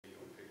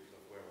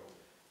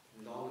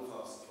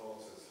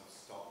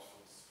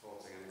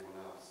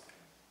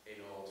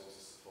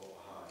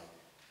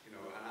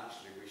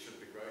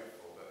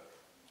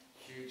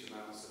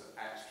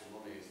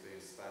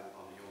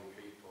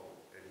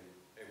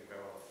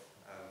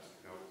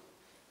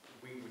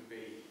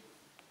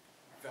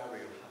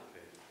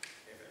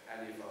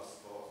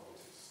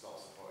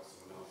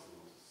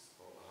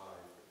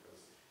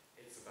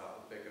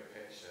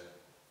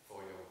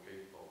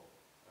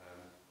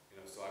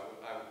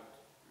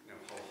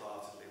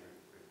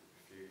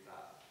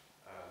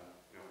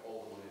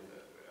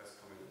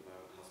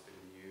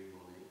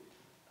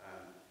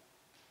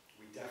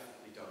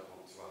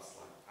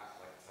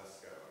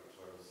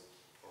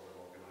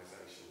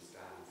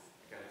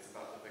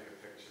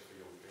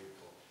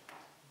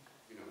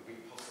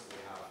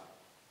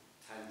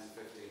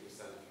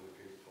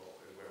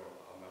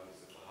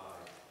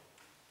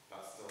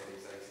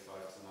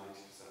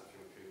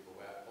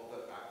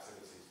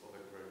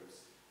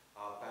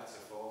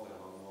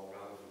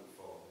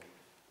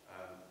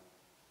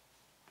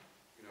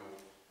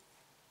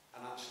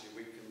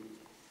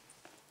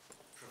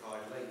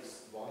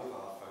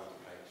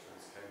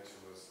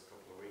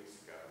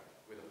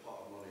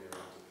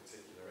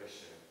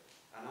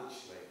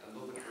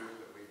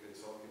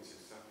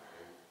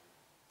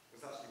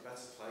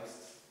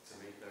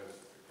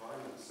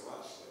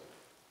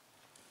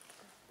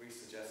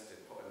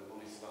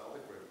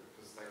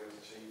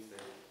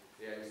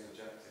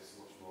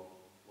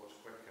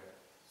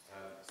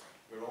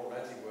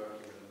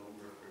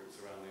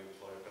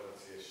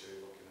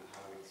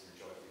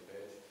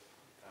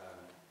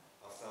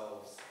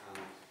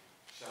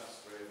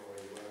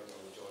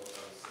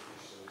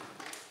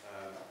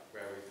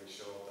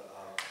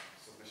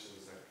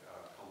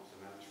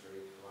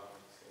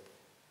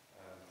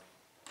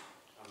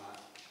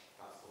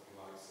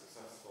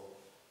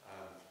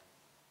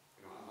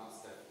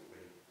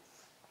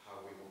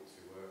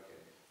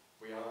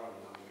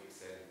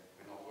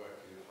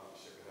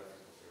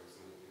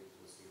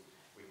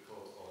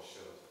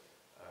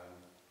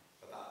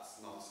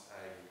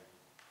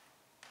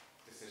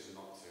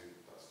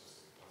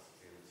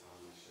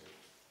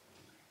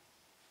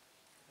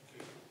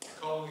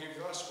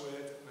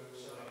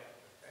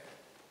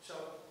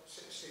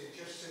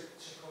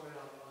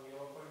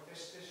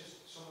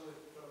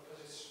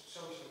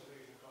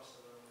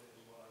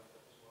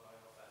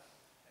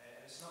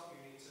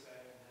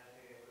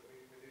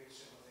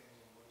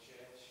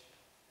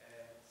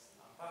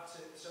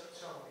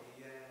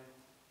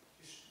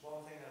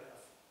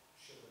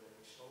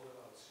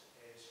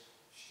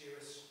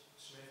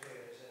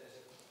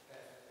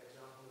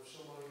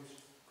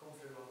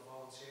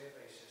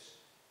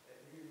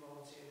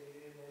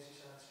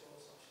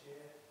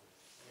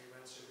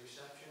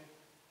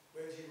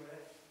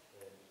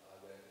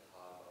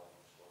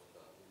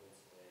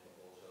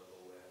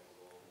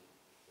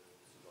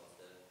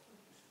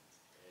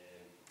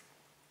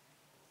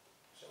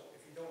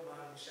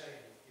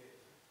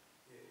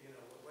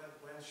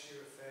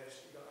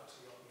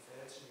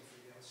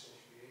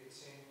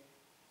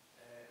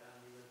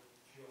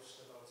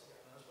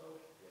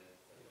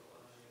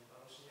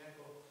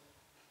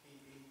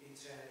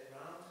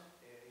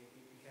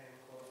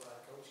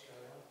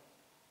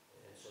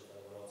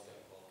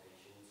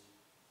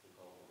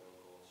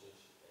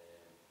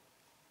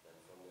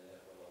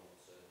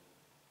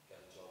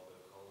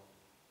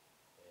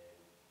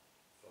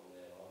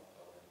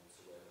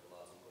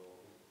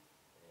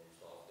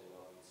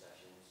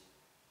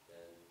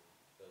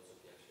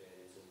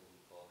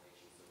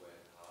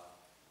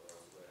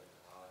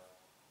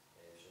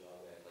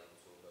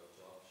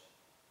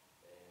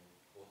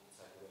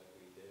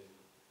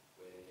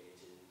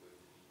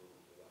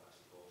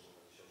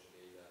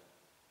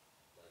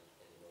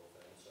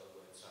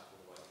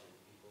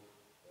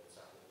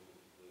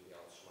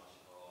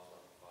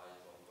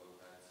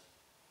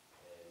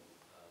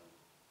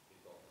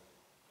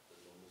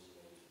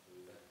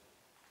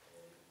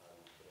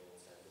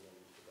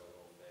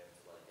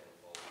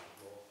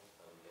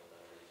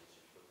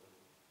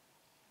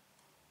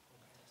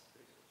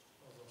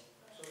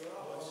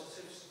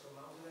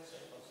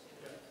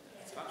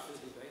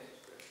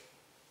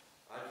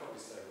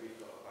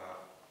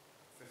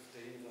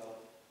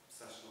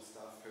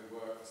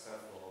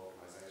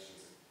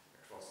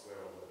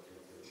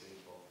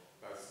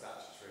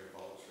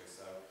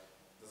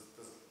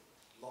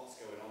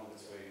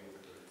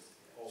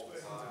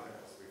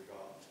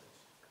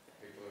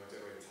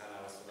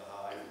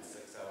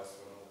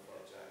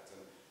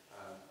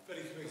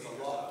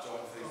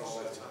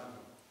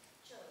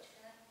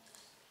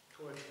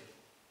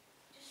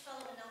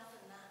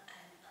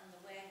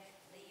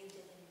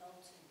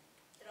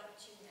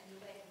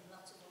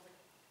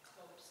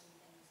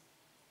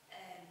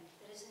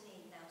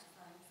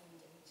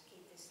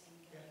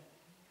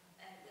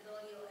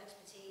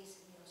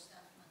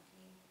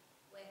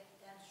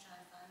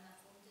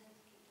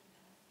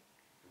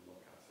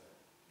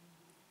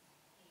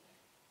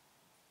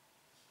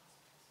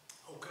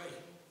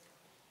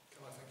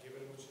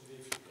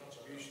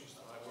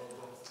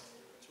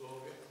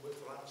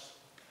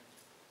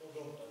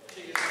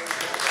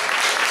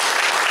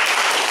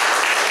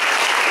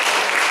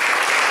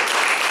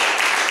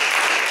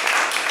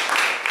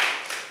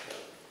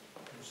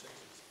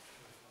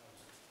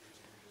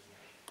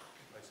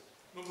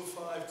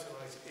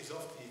tonight is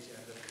off the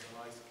agenda for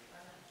tonight.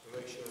 We'll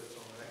make sure it's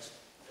on the next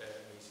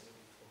meeting that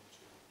we come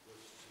to.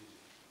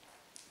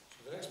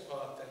 So the next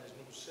part then is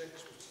number 6,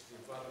 which is the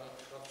environmental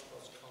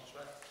hotspots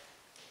contract.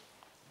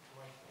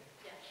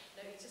 Yeah,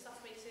 no, he just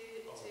asked me to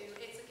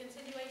it's a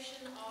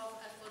continuation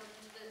of a fund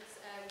that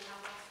we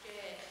had last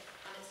year,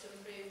 and it's to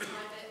improve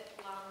private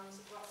land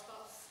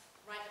hotspots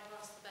right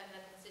across the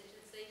Birkenhead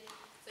Constituency.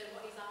 So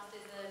what he's asked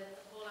is a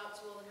call out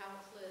to all the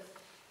councillors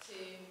to,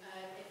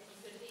 if you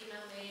could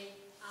email me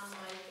and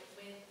Mike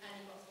with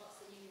any hotspots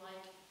that you'd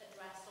like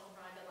addressed on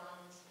private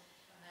land.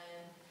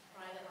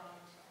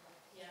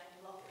 Yeah,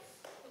 lots.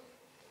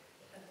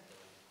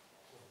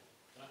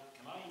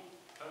 Can I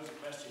pose a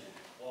question?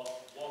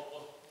 What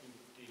do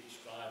you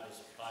describe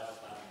as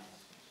private land?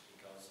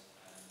 Because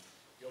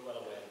you're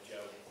well aware,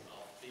 Joe,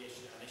 of an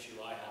issue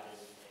I had in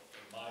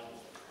my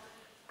ward,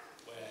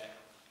 where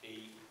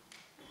the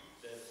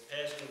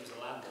person who was a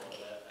landlord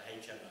at a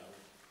HMO,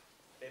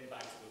 bin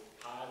bags were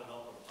piling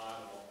up,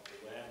 they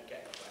weren't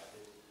getting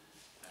collected.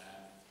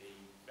 The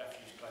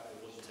refuse collector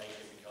wouldn't take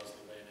it because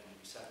they weren't in the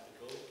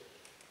receptacle.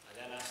 I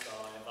then asked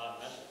our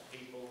environmental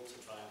people to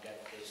try and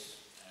get these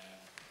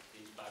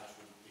bags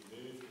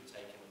removed and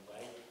taken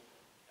away.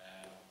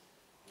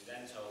 We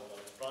then told them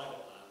it's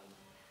private land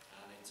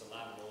and it's a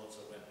landlord,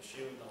 so we're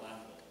pursuing the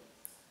landlord.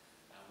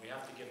 And we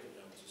have to give them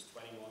notice,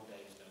 21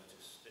 days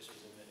notice. This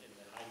was in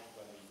the height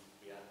when we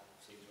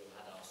seemed to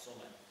have had our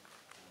summer,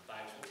 and the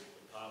bags were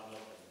piling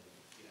up, and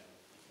you can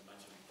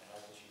imagine the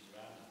health issues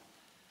around that.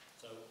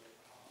 So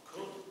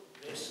could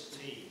this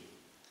team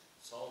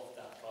solve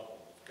that problem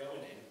of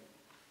going in,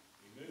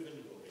 removing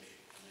the rubbish,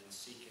 and then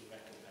seeking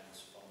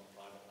recompense from the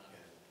private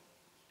landlord?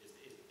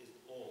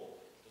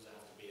 Or does it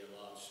have to be a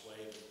large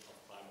swathe of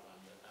private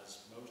land,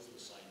 as most of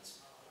the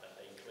sites that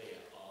they clear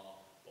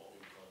are what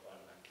we call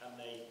private land? Can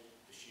they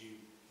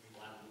pursue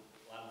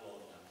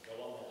landlord land, go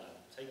on the land,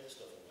 take the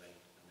stuff away,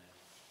 and then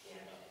worry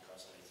about the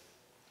cost later?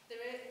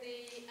 The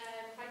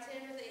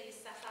criteria that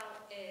he's set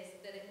out is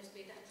that it must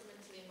be a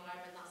detriment to the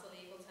environment. That's a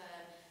legal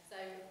term.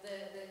 So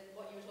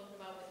what you were talking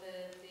about with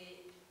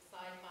the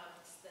side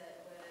bags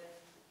that were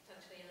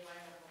potentially an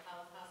environmental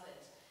health hazard,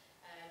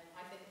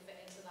 I think we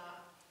fit into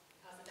that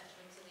as a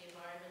detriment to the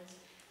environment.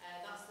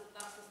 That's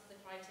the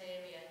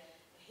criteria.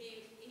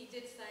 He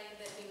did say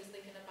that he was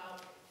thinking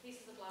about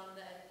pieces of land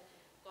that had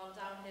gone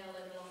downhill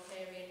in a long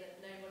period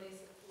that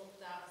nobody's looked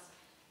at.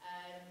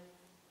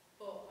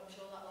 But I'm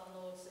sure that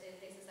landlord is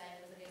the same,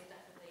 because it is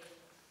definitely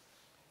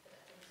a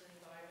detriment to the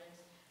environment.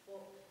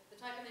 But the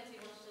type of things he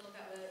wanted to look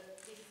at were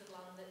pieces of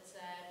land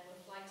that were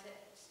fly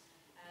tipped,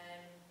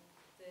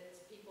 that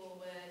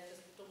people were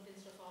just dumping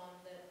stuff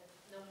on, that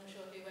no one was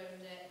sure who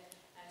owned it,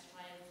 to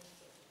try and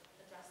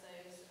address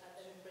those that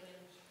would bring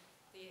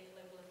the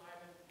local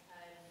environment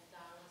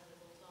down as a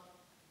result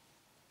of.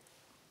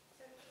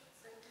 So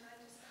can I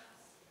just ask,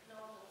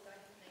 Norbury,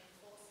 I can make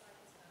 4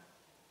 sites now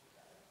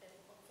that have been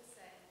up for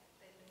sale,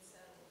 they've been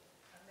sold,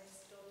 and they've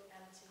stood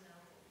empty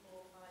now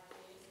for 4 or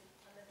 5 years,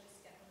 and they're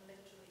just getting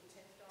literally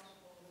tipped on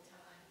all the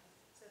time.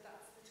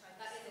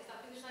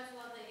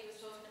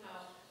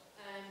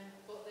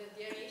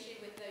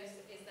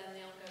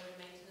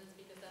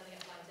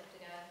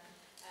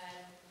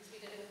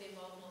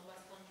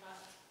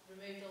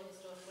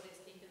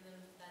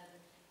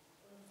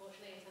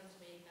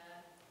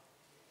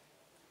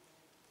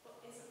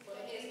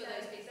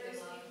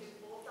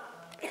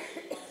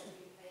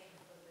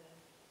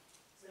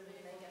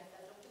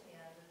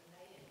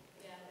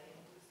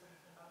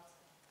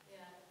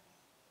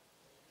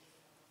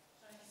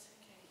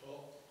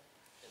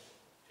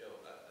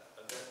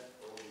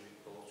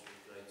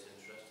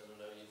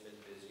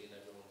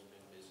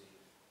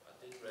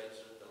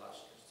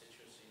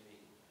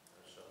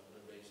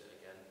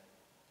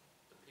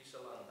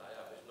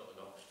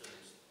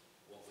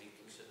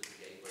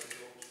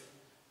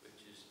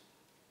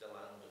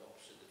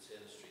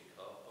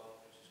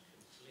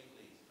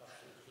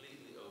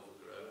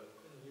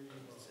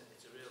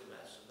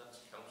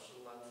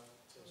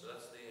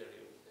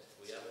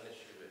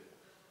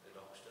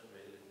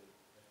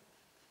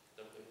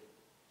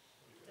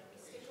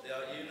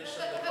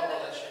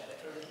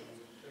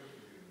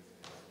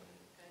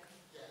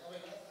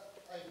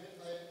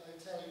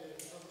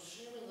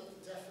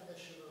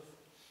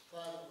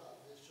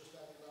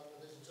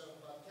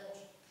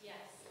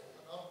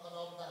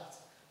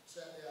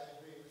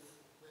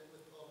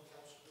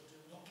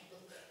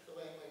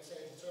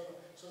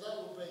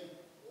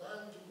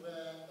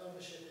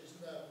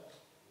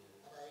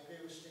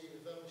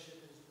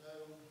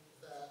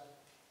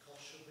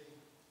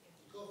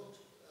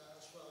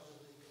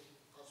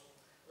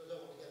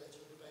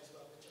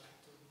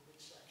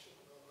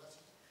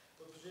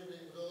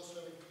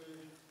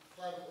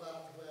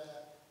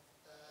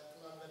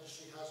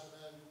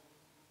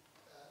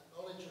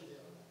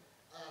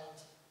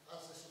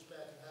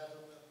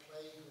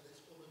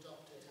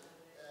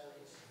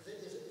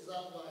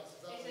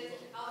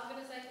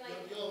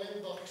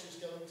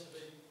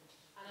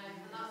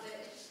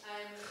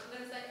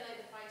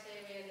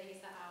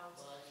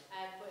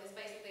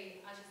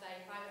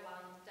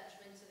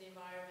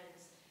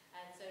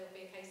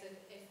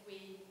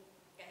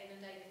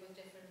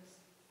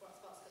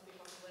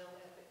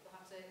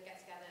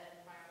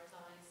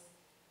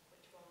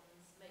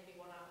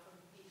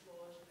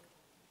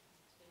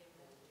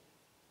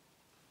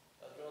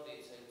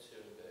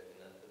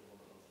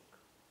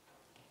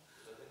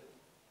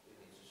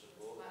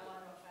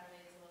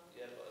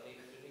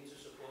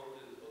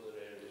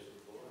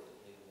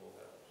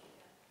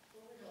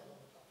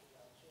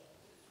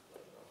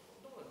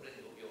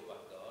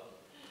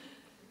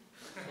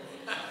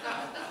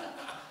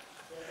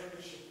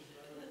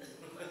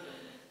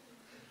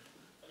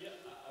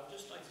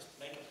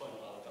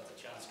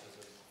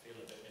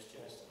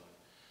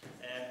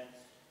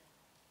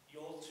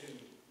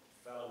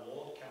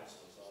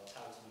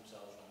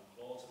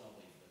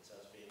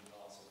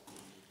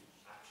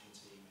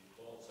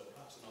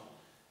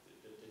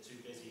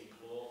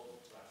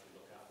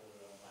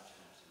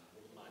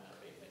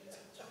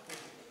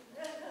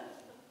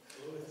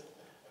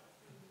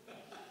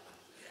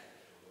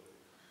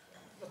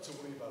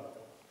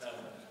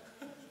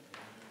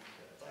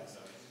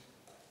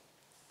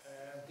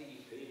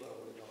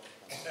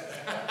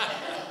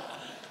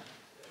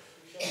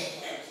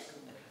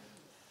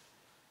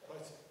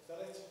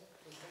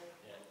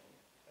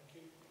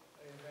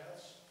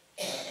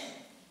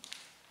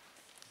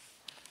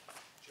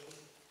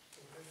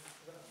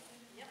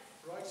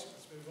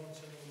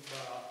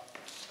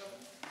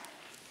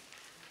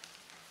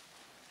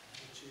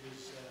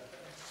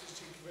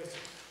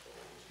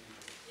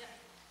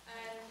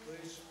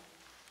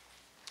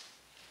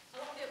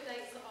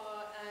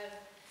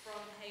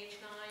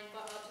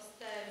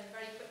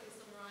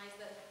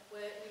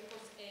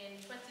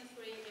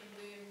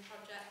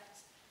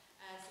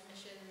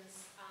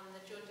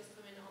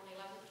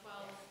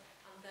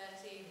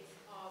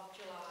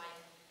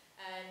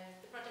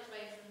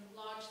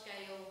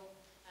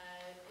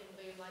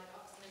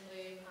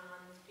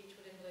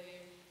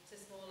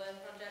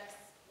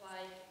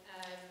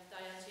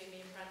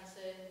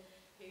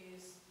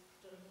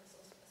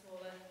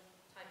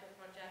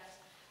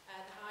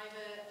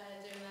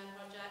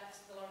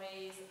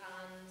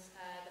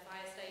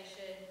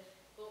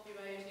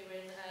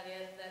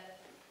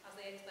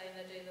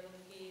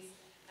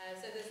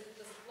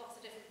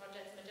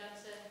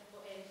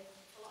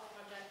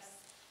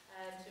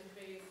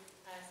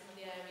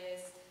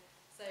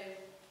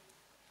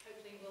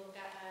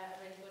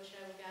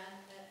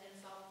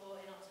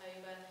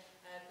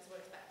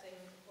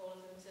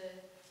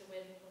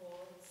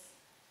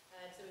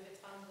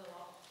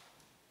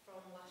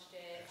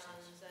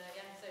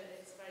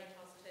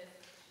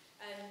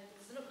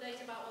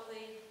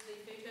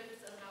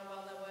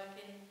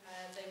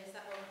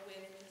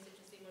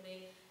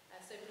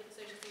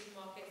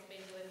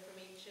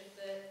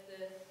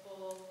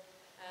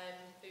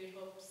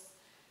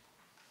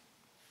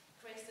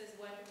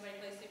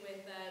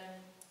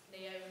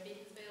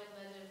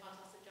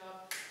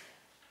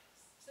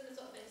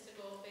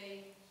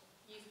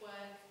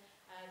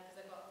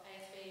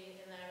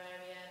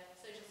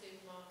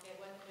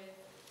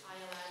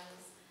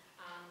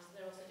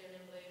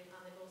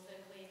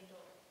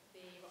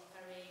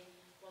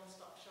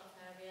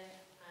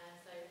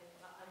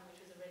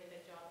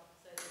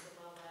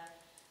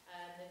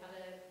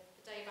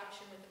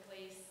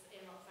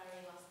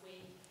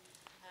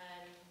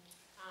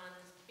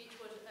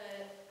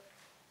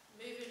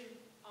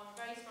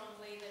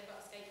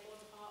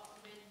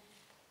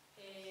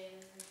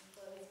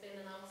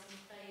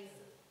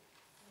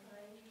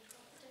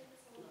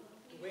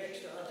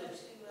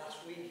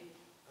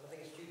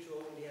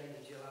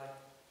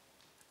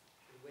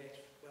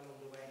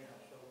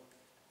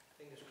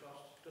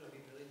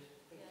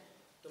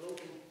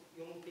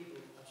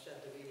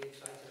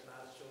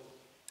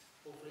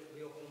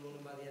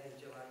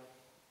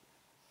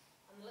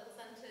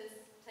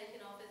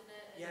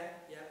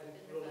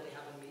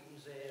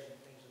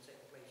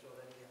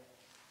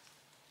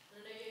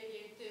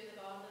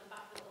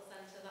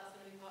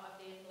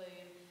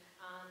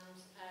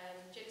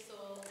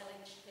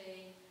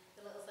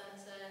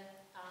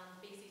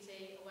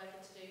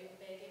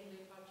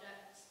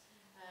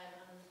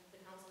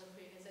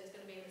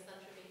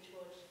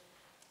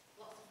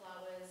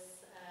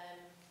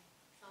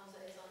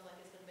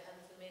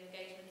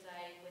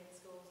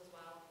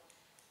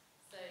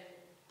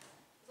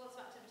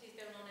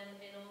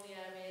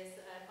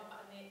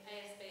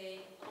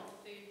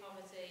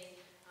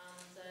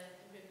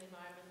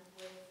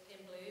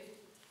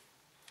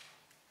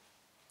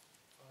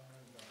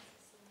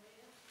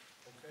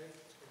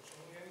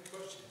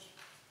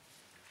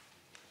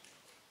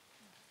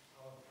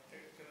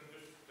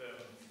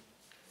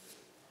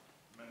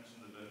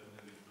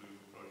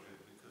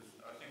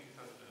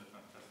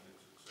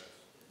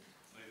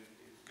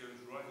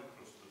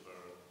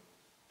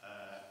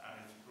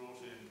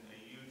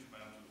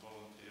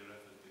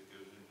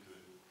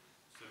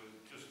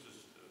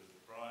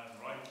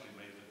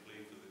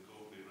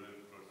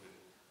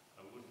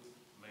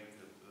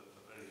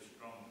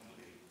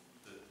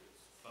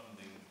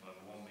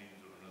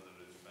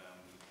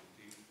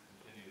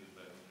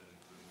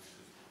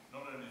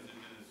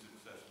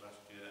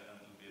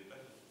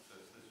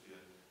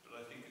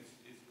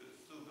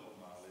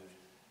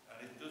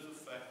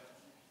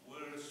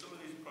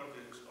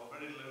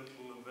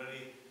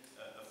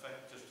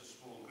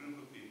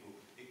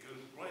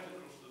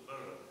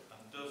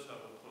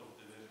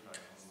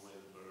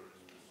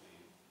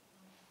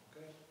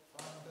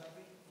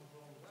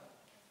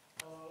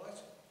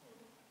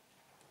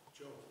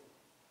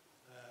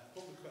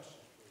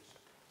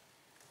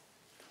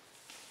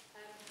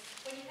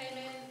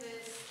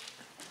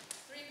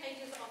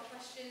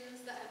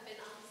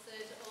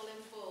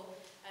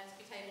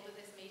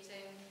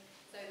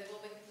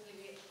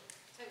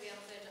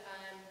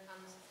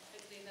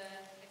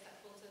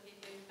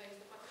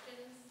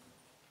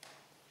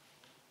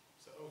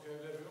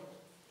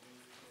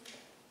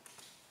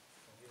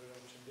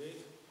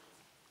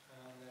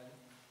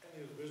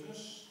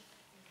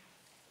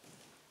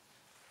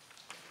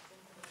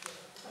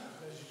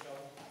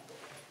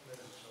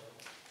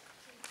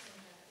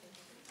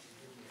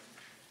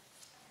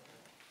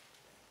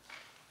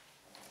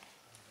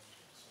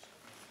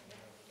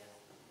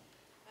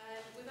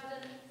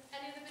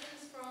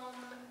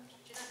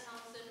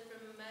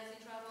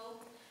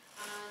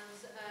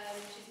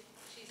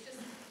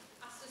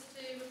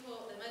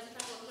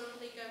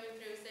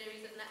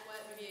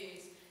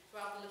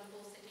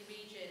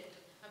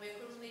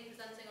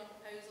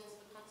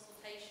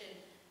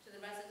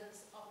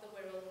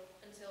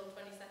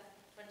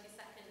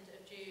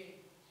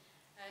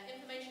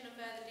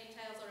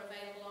 details are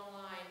available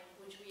online,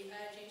 which we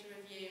urge you to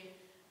review.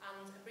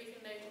 And a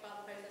briefing note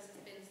about the process has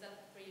been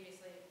said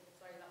previously.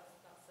 Sorry, that's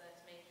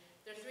to me.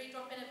 There are 3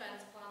 drop-in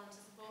events planned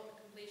to support the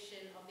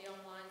completion of the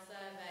online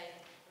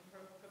survey and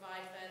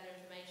provide further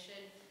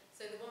information.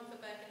 So the one for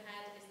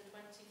Birkenhead is the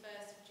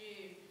 21st of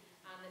June,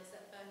 and it's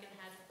at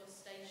Birkenhead bus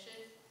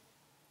station.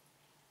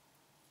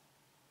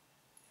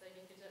 So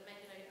you could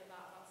make a note of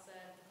that.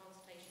 That's the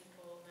consultation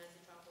for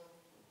Mersey Travel.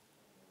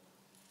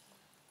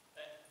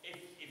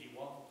 If you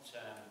want,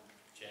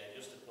 Chair,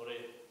 just to put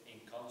it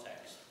in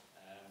context,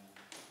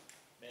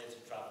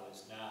 Mersey Travel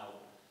is now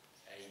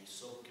a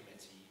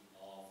subcommittee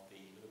of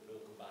the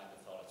Liverpool Combined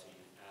Authority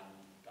and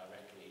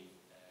directly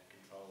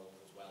controlled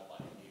as well by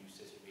the new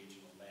City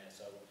Regional Mayor.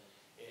 So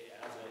it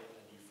has a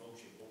new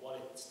function. But what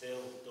it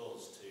still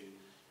does to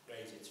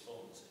raise its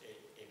funds, it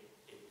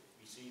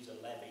receives a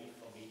levy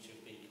from each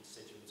of the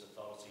constituent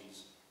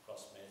authorities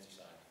across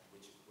Merseyside,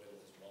 which Wirral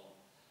is one.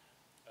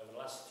 Over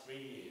the last 3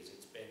 years,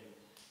 it's been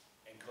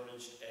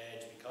encouraged,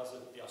 urged, because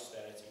of the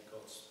austerity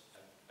cuts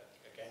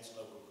against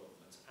local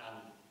governments,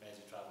 and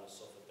Mersey Travel has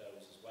suffered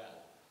those as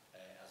well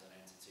as an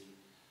entity,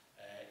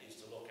 is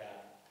to look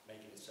at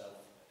making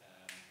itself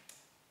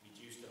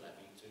reduce the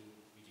levy to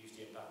reduce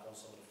the impact on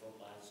some of the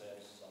frontline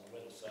services on the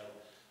Wirral. So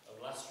over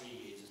the last 3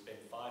 years, it's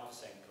been 5%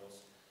 cut,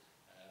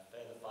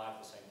 further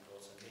 5%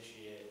 cut, and this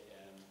year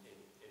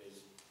it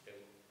is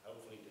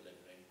hopefully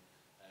delivering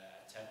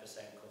a 10%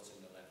 cut in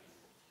the levy.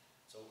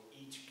 So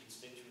each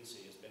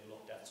constituency has been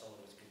looked at some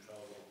of its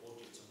controllable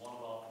budgets, and one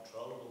of our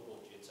controllable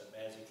budgets at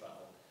Mersey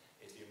Travel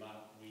is the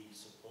amount we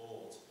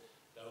support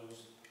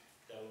those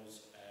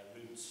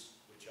routes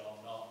which are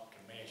not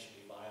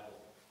commercially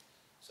viable.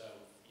 So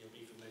you'll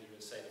be familiar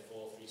with, say, the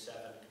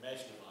 437,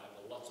 commercially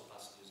viable, lots of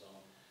passengers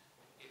on,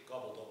 it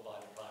gobbled up by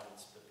the private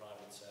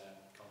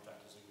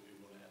contractors who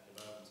run it at the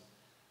moment.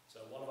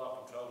 So one of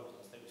our controllables,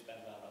 I think we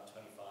spend around about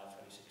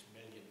 26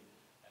 million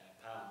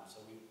pounds.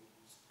 So we've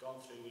gone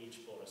through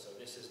each borough, so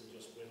this isn't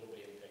just Wirral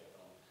being picked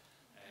on,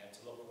 to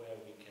look where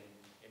we can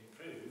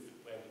improve,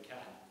 where we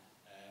can,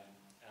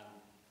 and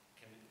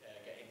can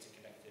get into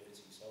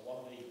connectivity. So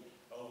one of the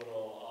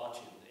overall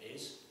arches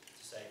is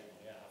to save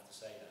money. I have to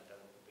say that. It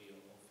would be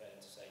unfair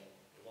to say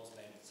it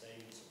wasn't aimed at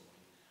saving some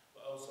money,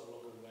 but also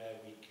look at where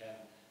we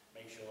can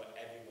make sure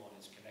everyone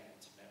is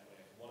connected to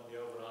network. And one of the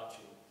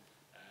overarching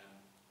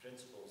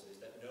principles is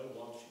that no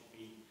one should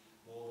be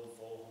more than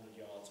 400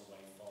 yards away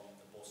from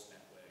the bus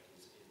network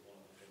is one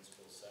of the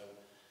principles. So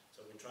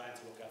we're trying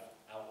to look at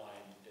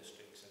outlying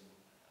districts and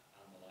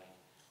the like.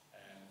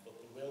 But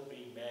there will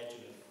be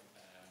merging of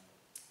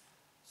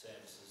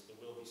services.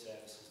 There will be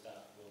services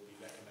that will be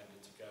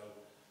recommended to go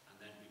and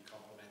then be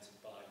complemented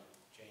by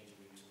changing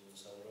routes.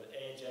 So I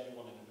urge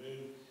everyone in the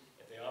room,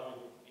 if they are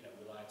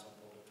reliant on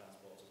public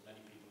transport, as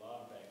many people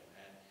are in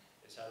Birkenhead,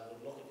 is how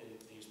we look at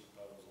these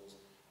proposals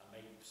and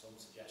make some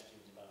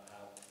suggestions about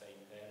how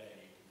their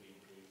area can be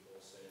improved or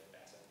served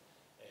better.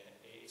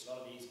 It's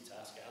not an easy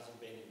task. It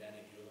hasn't been in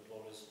any of the other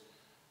boroughs.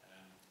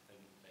 I think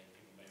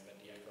people may have read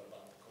the echo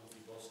about the comfy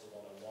bus, the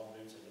 101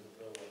 route in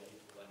Liverpool, where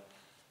people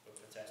were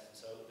protesting.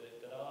 So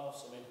there are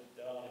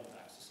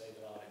impacts. To say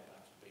there are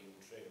impacts would be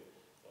untrue.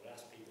 But I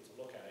ask people to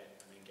look at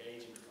it and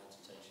engage in the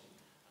consultation,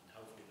 and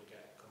hopefully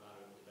come out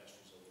with the best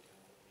result we can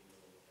for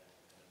people.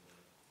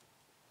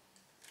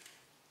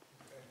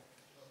 Okay.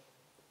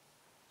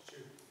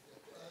 Stu.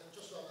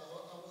 Just on,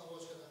 I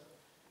was going to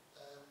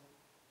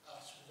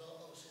ask, because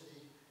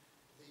obviously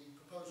the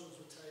proposals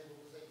were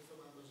tabled, I think, for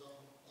members on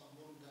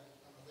Monday,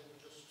 and I think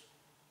just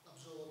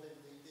absorbing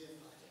the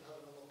impact and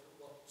having a look at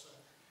what,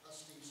 as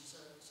Steve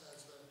says,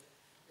 that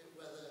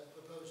whether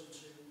proposing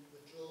to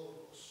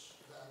withdraw us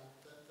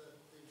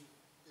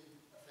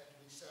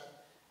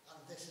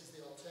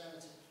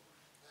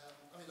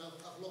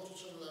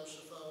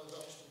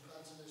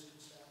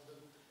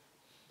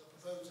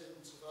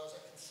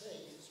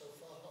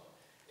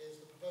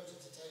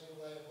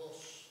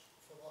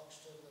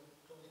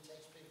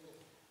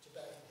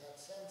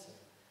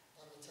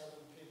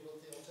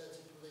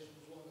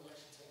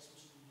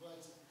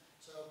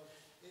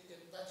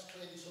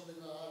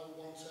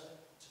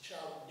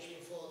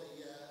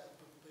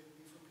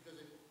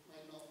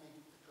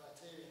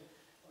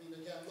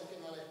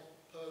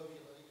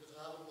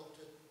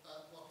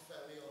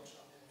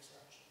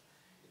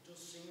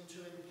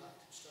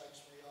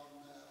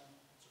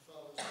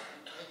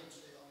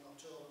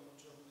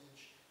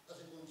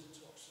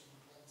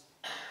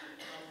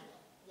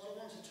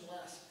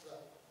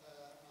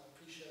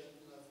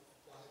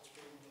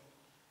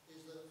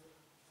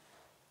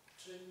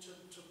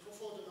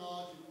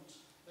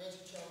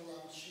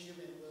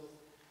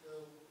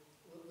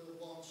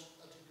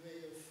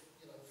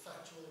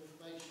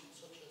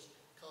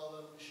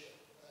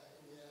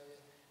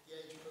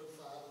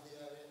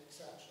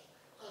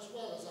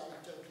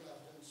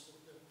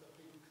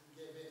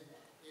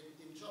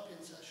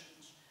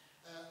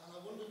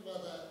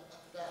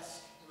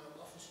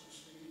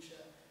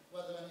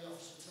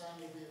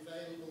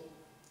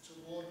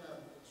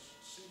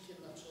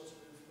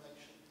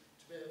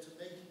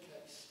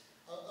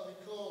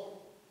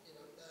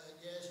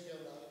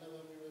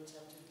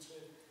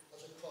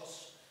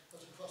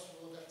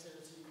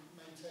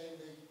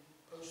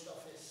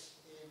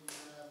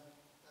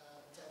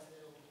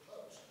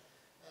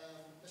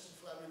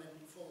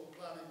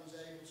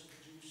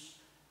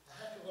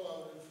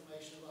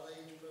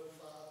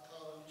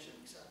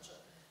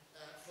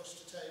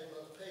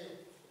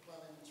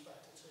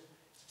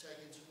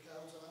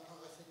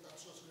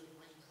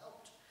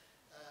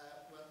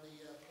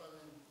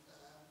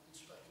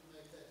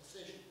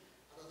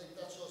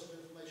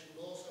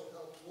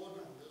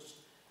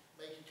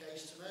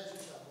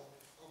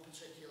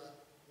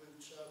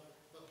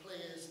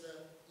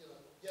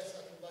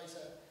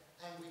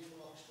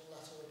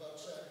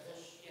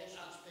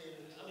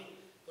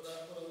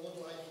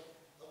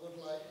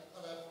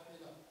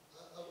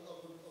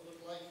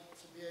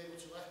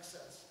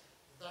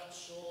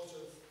sort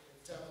of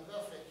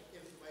demographic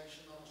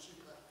information on a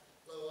super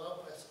low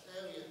output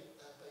area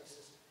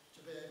basis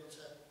to be able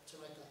to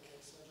make that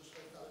case. I just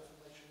hope that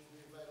information will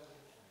be available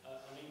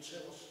I mean, to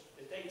us.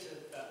 the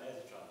data